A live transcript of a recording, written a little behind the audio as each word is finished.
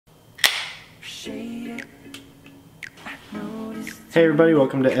Hey everybody,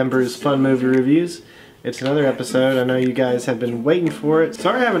 welcome to Brews Fun Movie Reviews. It's another episode. I know you guys have been waiting for it.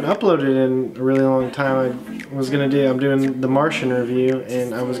 Sorry I haven't uploaded in a really long time. I'm doing the Martian review,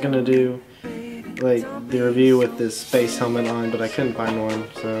 and I was gonna do like the review with this space helmet on, but I couldn't find one,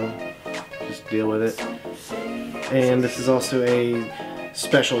 so just deal with it. And this is also a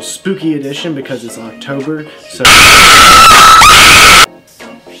special spooky edition because it's October, so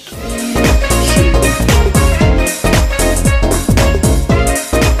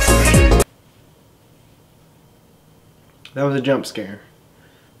that was a jump scare.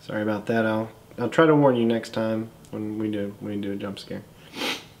 Sorry about that. I'll try to warn you next time when we do a jump scare.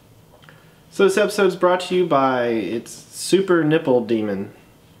 So this episode is brought to you by it's Super Nipple Demon,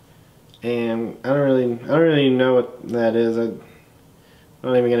 and I don't really know what that is. I'm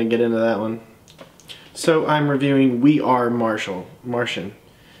not even gonna get into that one. So I'm reviewing We Are Martian.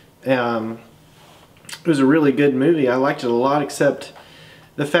 It was a really good movie. I liked it a lot, except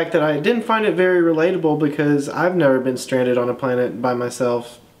the fact that I didn't find it very relatable because I've never been stranded on a planet by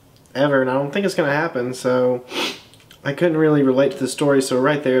myself ever, and I don't think it's going to happen, so I couldn't really relate to the story, so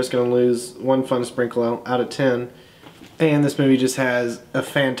right there it's going to lose one fun sprinkle out of 10. And this movie just has a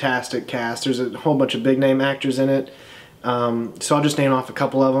fantastic cast. There's a whole bunch of big name actors in it, so I'll just name off a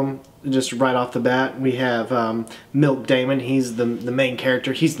couple of them just right off the bat. We have Milk Damon. He's the main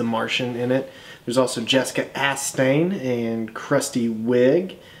character. He's the Martian in it. There's also Jessica Chastain and Krusty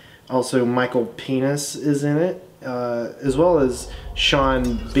Wiig. Also Michael Penis is in it, as well as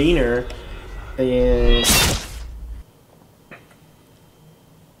Sean Beaner. And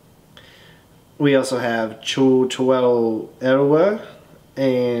we also have Chiwetel Ejiofor,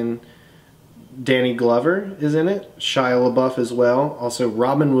 and Danny Glover is in it. Shia LaBeouf as well. Also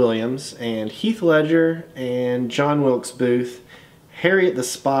Robin Williams and Heath Ledger and John Wilkes Booth, Harriet the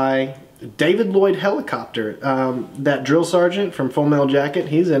Spy, David Lloyd Helicopter, that drill sergeant from Full Metal Jacket,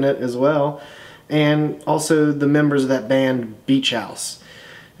 he's in it as well. And also the members of that band Beach House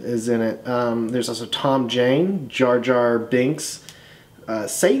is in it. There's also Tom Jane, Jar Jar Binks,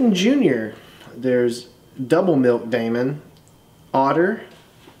 Satan Jr., there's Double Milk Damon, Otter,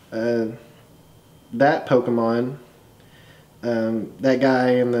 that Pokemon, that guy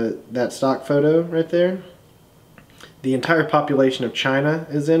in that stock photo right there. The entire population of China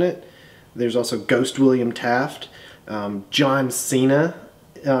is in it. There's also Ghost William Taft, John Cena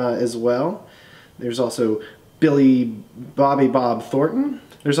as well. There's also Bobby Bob Thornton.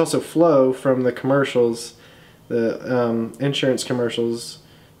 There's also Flo from the commercials, the insurance commercials,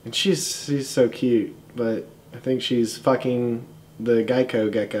 and she's so cute, but I think she's fucking the Geico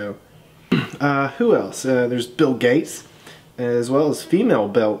gecko. Who else? There's Bill Gates, as well as female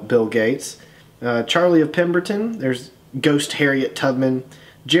Bill Gates. Charlie of Pemberton. There's Ghost Harriet Tubman,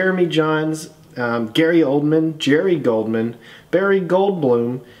 Jeremy Johns, Gary Oldman, Jerry Goldman, Barry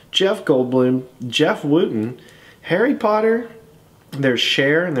Goldblum, Jeff Goldblum, Jeff Wooten, Harry Potter. There's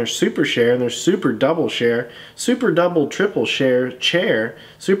Cher, and there's Super Cher, and there's Super Double Cher, Super Double Triple Chair,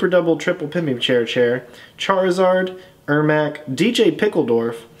 Super Double Triple Pimping Chair, Charizard, Ermac, DJ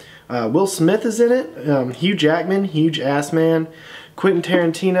Pickledorf, Will Smith is in it, Hugh Jackman, Huge Ass Man, Quentin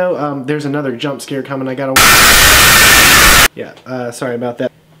Tarantino. There's another jump scare coming. I gotta. Yeah, sorry about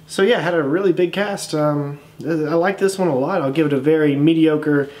that. So yeah, had a really big cast. I like this one a lot. I'll give it a very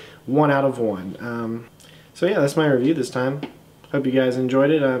mediocre 1 out of 1. So yeah, that's my review this time. Hope you guys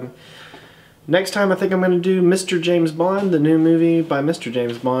enjoyed it. Next time I think I'm going to do Mr. James Bond, the new movie by Mr.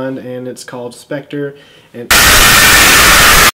 James Bond, and it's called Spectre. And